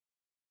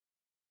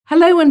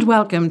Hello and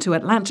welcome to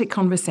Atlantic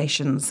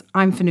Conversations.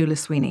 I'm Fionnuala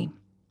Sweeney.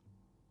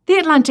 The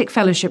Atlantic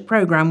Fellowship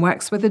Programme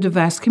works with a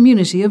diverse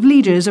community of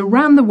leaders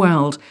around the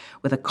world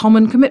with a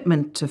common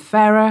commitment to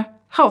fairer,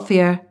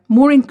 healthier,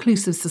 more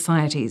inclusive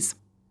societies.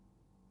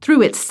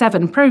 Through its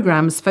 7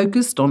 programmes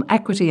focused on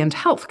equity and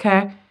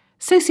healthcare,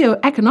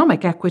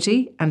 socio-economic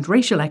equity and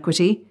racial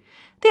equity,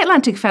 the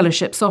Atlantic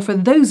Fellowships offer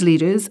those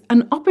leaders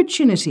an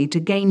opportunity to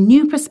gain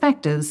new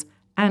perspectives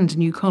and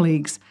new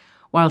colleagues,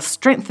 while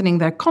strengthening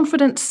their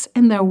confidence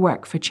in their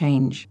work for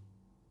change.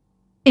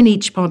 In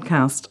each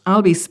podcast,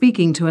 I'll be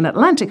speaking to an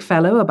Atlantic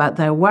Fellow about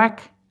their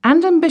work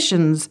and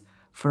ambitions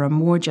for a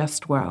more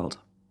just world.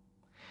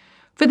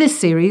 For this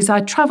series, I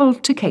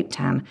travelled to Cape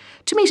Town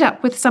to meet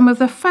up with some of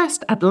the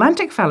first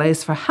Atlantic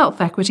Fellows for Health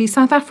Equity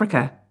South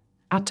Africa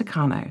at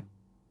Takano.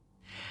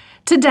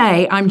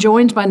 Today, I'm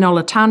joined by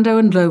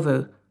Noluthando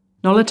Ndlovu.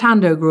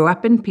 Noluthando grew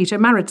up in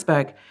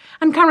Pietermaritzburg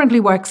and currently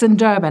works in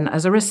Durban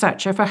as a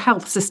researcher for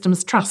Health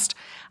Systems Trust,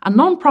 a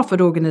non-profit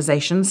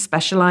organisation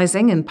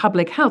specialising in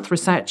public health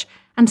research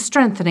and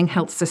strengthening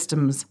health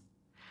systems.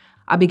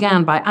 I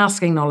began by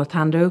asking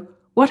Noluthando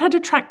what had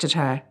attracted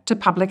her to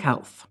public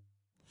health.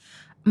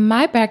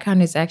 My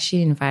background is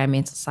actually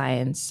environmental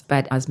science,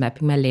 but I was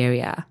mapping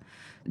malaria.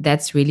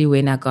 That's really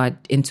when I got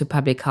into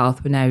public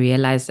health, when I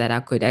realized that I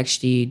could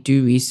actually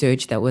do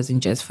research that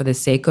wasn't just for the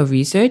sake of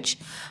research,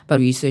 but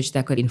research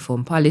that could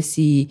inform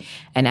policy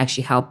and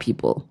actually help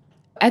people.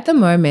 At the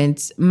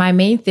moment, my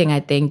main thing, I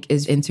think,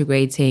 is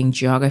integrating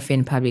geography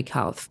in public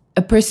health.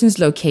 A person's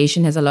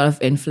location has a lot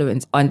of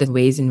influence on the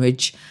ways in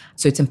which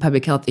certain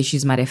public health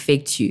issues might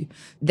affect you.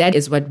 That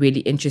is what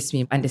really interests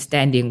me,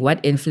 understanding what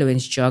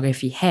influence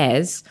geography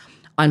has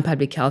on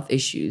public health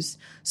issues.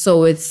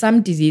 So with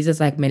some diseases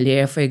like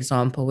malaria, for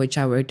example, which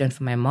I worked on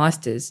for my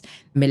master's,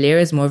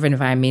 malaria is more of an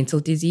environmental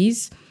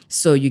disease.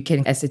 So you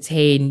can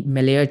ascertain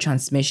malaria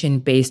transmission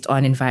based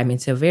on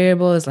environmental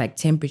variables like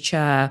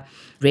temperature,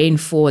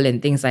 rainfall,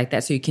 and things like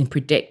that. So you can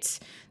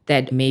predict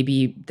that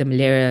maybe the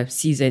malaria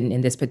season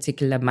in this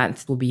particular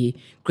month will be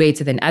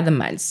greater than other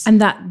months.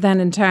 And that then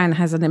in turn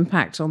has an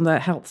impact on the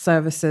health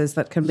services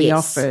that can be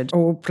offered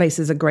or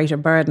places a greater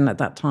burden at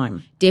that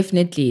time.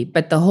 Definitely.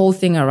 But the whole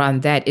thing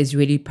around that is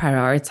really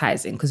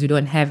prioritizing because we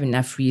don't have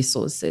enough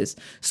resources.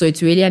 So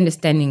it's really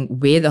understanding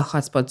where the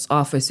hotspots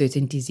are for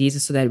certain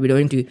diseases so that we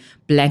don't do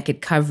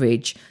blanket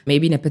coverage.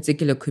 Maybe in a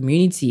particular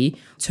community,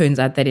 turns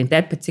out that in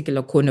that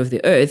particular corner of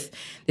the earth,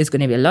 there's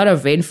going to be a lot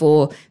of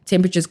rainfall,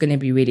 temperature is going to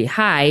be really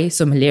high,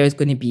 so malaria is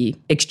going to be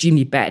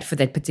extremely bad for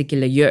that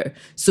particular year.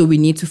 So we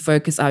need to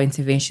focus our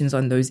interventions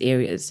on those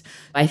areas.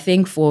 I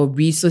think for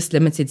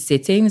resource-limited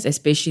settings,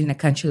 especially in a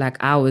country like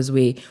ours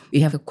where we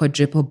have a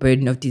quadruple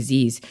burden of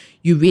disease,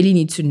 you really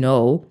need to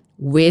know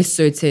where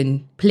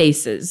certain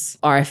places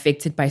are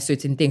affected by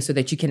certain things so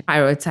that you can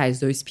prioritize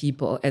those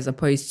people as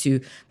opposed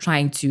to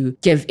trying to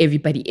give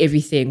everybody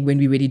everything when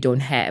we really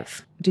don't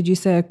have. Did you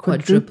say a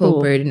quadruple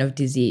burden of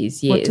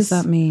disease? Yes. What does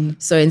that mean?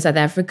 So in South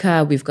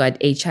Africa, we've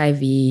got HIV,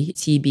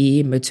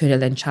 TB,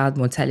 maternal and child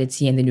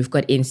mortality, and then we've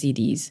got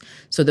NCDs.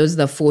 So those are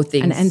the 4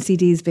 things. And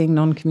NCDs being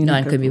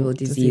non-communicable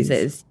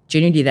diseases.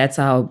 Generally, that's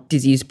our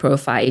disease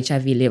profile.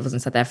 HIV levels in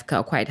South Africa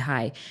are quite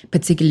high,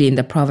 particularly in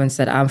the province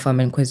that I'm from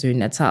in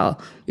KwaZulu-Natal.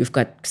 We've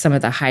got some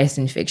of the highest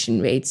infection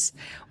rates.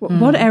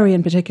 What area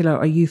in particular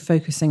are you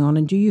focusing on?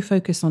 And do you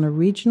focus on a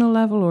regional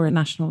level or a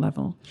national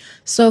level?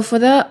 So for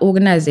the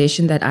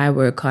organization that I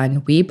work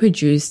on, we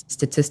produce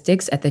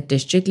statistics at the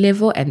district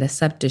level and the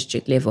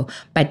sub-district level,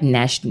 but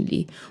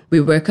nationally.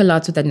 We work a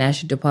lot with the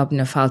National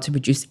Department of Health to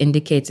produce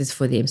indicators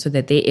for them so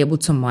that they're able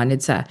to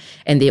monitor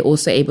and they're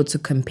also able to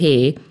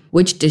compare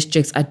which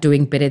districts are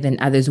doing better than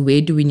others, where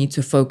do we need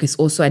to focus,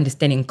 also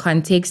understanding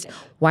context.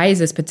 Why is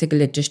this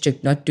particular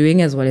district not doing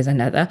as well as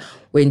another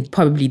when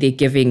probably they're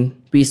giving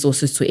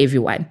resources to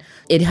everyone?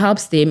 It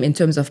helps them in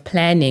terms of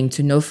planning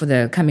to know for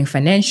the coming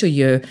financial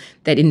year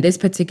that in this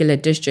particular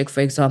district, for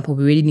example,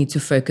 we really need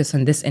to focus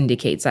on this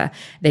indicator.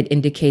 That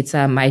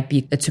indicator might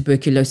be the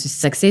tuberculosis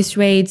success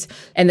rates.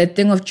 And the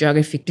thing of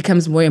geography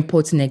becomes more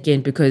important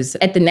again because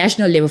at the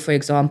national level, for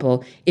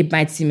example, it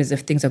might seem as if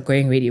things are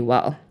going really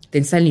well.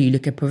 Then suddenly you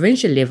look at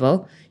provincial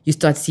level, you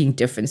start seeing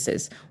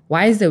differences.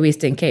 Why is the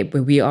Western Cape,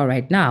 where we are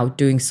right now,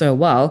 doing so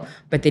well,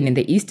 but then in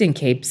the Eastern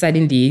Cape,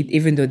 suddenly,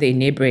 even though they're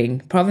neighboring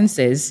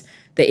provinces,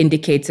 the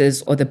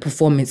indicators or the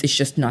performance is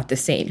just not the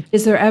same?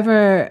 Is there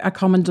ever a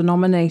common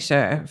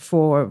denominator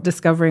for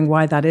discovering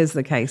why that is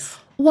the case?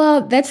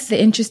 Well, that's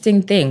the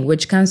interesting thing,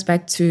 which comes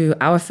back to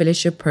our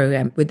fellowship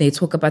program when they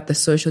talk about the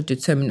social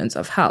determinants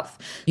of health.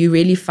 You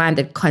really find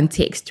that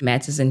context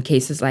matters in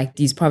cases like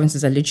these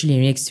provinces are literally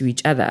next to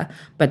each other,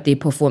 but their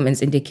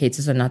performance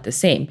indicators are not the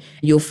same.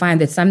 You'll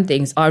find that some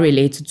things are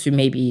related to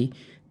maybe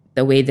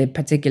the way the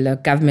particular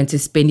government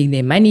is spending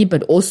their money,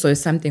 but also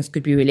some things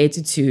could be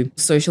related to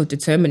social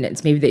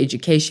determinants, maybe the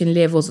education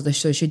levels or the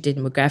social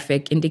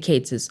demographic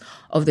indicators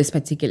of this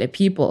particular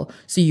people.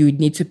 So you would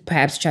need to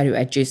perhaps try to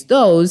adjust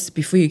those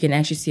before you can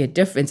actually see a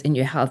difference in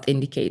your health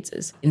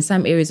indicators. In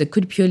some areas, it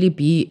could purely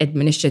be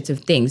administrative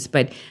things,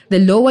 but the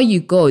lower you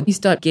go, you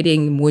start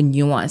getting more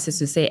nuances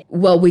to say,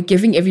 well, we're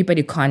giving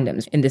everybody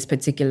condoms in this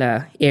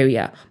particular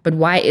area, but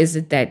why is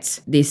it that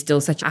there's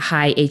still such a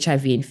high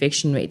HIV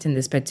infection rate in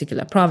this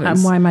particular province?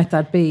 And why might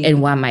that be?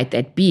 And why might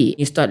that be?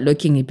 You start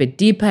looking a bit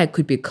deeper. It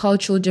could be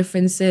cultural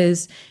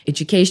differences,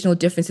 educational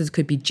differences,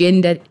 could be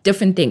gender,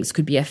 different things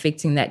could be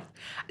affecting that.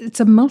 It's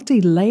a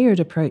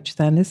multi-layered approach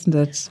then, isn't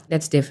it?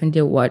 That's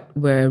definitely what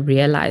we're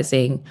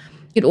realizing.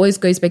 It always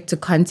goes back to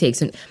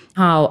context and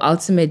how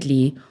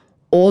ultimately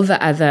all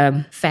the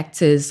other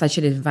factors, such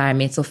as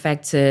environmental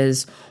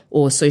factors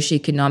or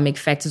socioeconomic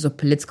factors or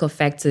political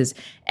factors,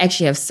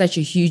 actually have such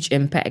a huge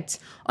impact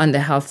on the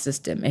health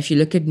system. If you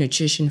look at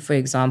nutrition, for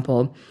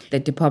example, the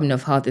Department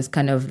of Health is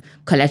kind of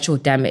collateral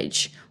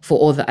damage for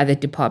all the other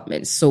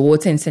departments. So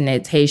water and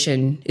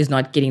sanitation is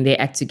not getting their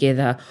act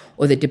together,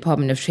 or the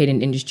Department of Trade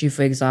and Industry,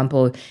 for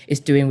example, is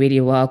doing really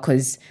well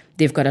because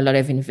they've got a lot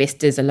of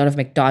investors, a lot of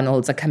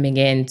McDonald's are coming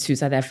in to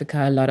South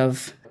Africa, a lot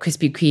of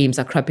Krispy Kremes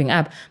are cropping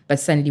up, but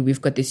suddenly we've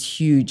got this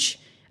huge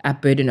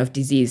burden of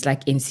disease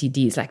like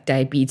NCDs, like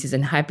diabetes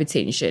and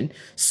hypertension.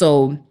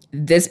 So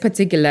this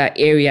particular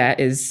area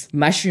is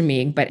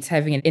mushrooming, but it's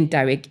having an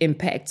indirect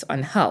impact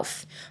on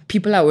health.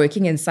 People are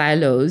working in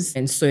silos,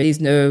 and so there's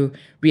no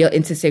real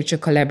intersectoral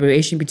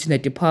collaboration between the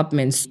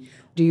departments.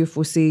 Do you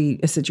foresee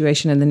a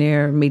situation in the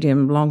near,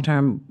 medium, long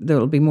term that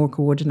will be more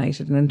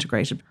coordinated and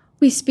integrated?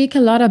 We speak a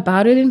lot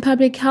about it in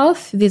public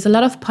health. There's a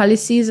lot of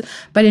policies,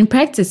 but in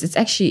practice, it's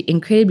actually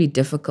incredibly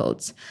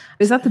difficult.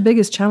 Is that the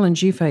biggest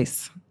challenge you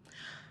face?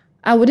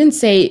 I wouldn't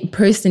say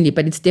personally,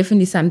 but it's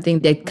definitely something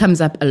that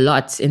comes up a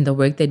lot in the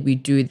work that we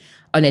do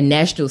on a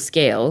national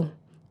scale.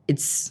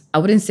 It's, I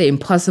wouldn't say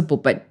impossible,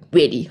 but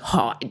really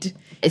hard,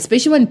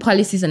 especially when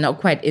policies are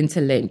not quite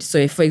interlinked. So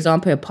if, for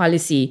example, a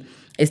policy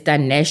is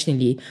done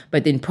nationally,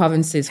 but then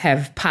provinces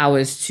have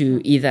powers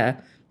to either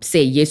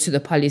say yes to the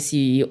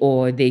policy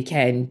or they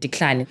can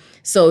decline.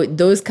 So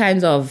those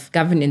kinds of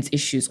governance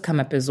issues come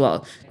up as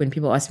well. When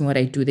people ask me what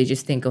I do, they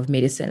just think of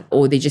medicine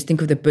or they just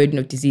think of the burden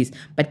of disease.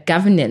 But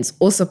governance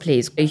also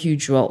plays a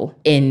huge role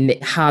in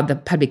how the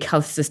public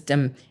health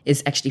system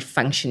is actually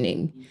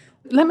functioning.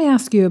 Let me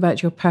ask you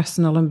about your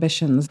personal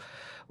ambitions.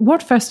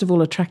 What first of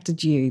all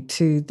attracted you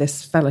to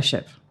this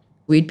fellowship?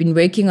 We'd been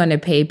working on a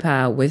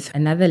paper with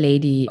another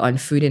lady on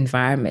food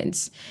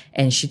environments,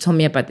 and she told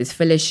me about this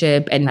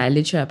fellowship, and I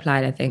literally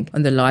applied, I think,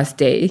 on the last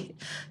day.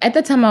 At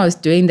the time I was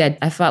doing that,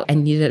 I felt I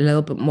needed a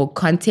little bit more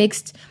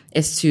context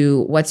as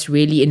to what's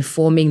really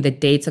informing the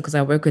data, because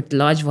I work with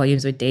large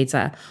volumes of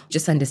data,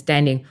 just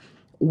understanding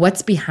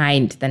what's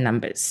behind the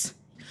numbers.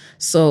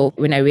 So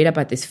when I read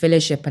about this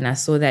fellowship and I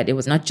saw that it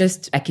was not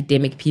just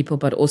academic people,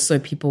 but also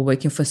people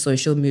working for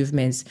social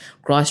movements,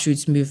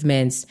 grassroots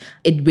movements,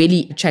 it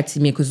really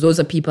attracted me because those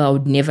are people I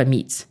would never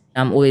meet.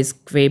 I'm always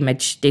very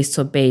much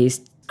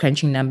desktop-based,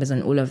 crunching numbers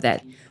and all of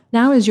that.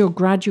 Now as you're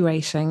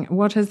graduating,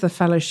 what has the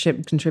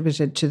fellowship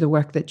contributed to the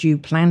work that you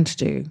plan to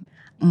do?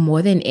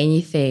 More than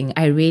anything,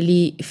 I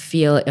really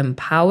feel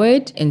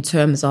empowered in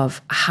terms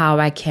of how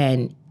I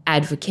can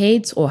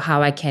advocate or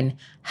how I can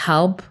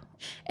help.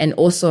 And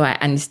also I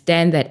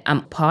understand that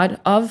I'm part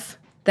of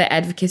the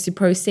advocacy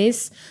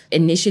process.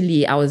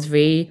 Initially, I was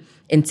very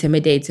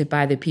intimidated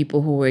by the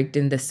people who worked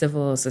in the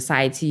civil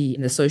society,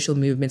 in the social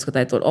movements, because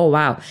I thought, oh,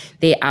 wow,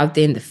 they're out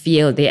there in the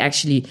field. They're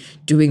actually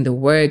doing the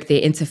work.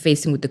 They're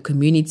interfacing with the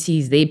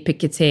communities. They're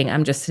picketing.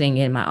 I'm just sitting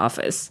in my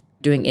office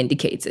doing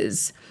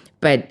indicators.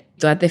 But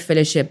throughout the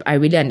fellowship, I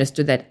really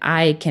understood that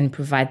I can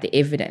provide the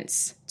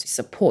evidence to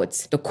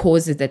support the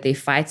causes that they're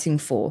fighting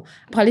for.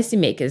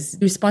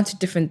 Policymakers respond to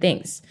different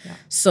things. Yeah.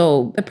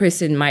 So a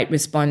person might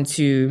respond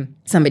to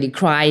somebody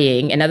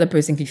crying, another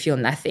person can feel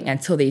nothing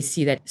until they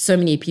see that so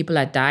many people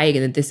are dying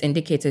and that this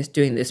indicator is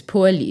doing this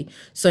poorly.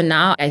 So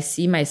now I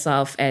see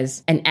myself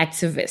as an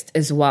activist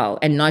as well,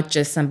 and not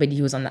just somebody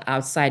who's on the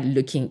outside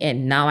looking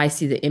in. Now I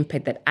see the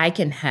impact that I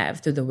can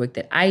have through the work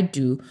that I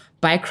do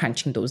by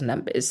crunching those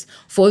numbers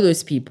for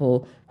those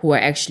people who are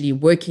actually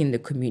working in the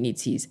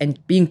communities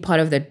and being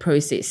part of that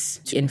process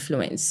to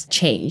influence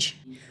change.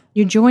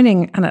 You're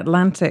joining an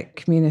Atlantic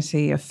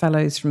community of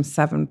fellows from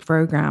 7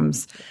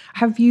 programs.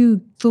 Have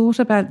you thought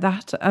about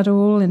that at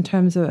all in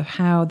terms of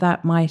how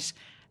that might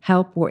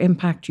help or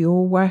impact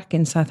your work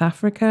in South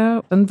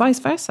Africa and vice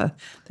versa,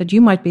 that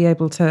you might be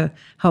able to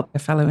help a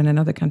fellow in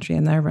another country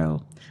in their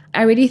role?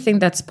 I really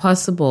think that's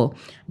possible.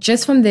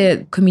 Just from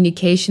the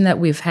communication that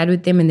we've had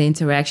with them and the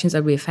interactions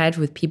that we've had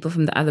with people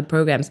from the other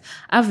programs,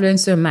 I've learned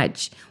so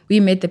much. We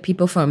met the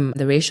people from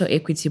the Racial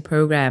Equity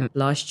Program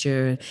last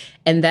year,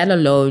 and that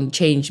alone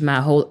changed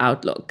my whole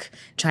outlook,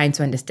 trying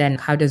to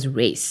understand how does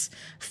race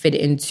fit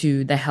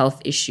into the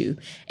health issue.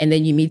 And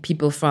then you meet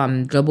people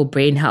from Global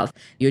Brain Health.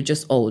 You're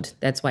just old.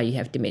 That's why you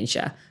have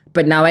dementia.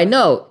 But now I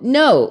know,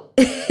 no,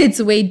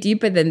 it's way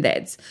deeper than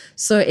that.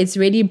 So it's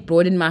really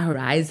broadened my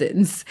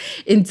horizons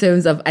in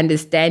terms of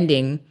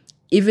understanding,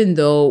 even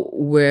though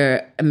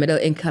we're a middle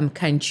income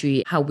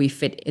country, how we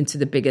fit into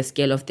the bigger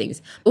scale of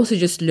things. Also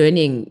just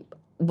learning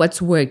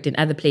what's worked in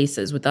other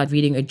places without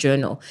reading a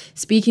journal.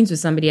 Speaking to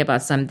somebody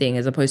about something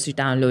as opposed to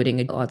downloading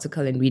an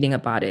article and reading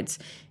about it,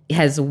 it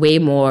has way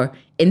more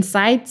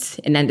insight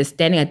and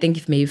understanding. I think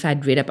if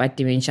I'd read about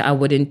dementia, I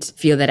wouldn't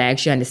feel that I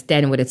actually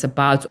understand what it's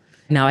about.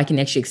 Now I can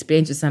actually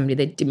explain to somebody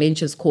that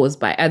dementia is caused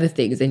by other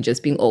things than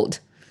just being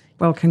old.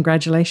 Well,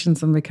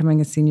 congratulations on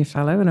becoming a senior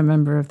fellow and a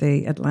member of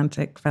the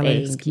Atlantic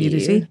Fellows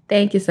community.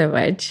 Thank you so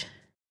much.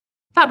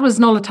 That was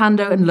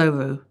Noluthando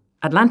Ndlovu,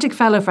 Atlantic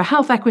Fellow for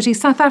Health Equity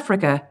South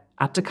Africa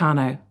at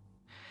Tucano.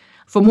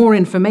 For more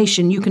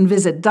information, you can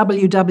visit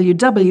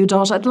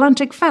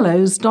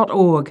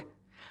www.atlanticfellows.org.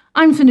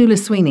 I'm Fionnuala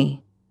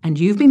Sweeney, and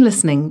you've been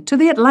listening to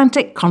the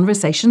Atlantic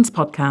Conversations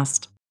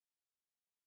podcast.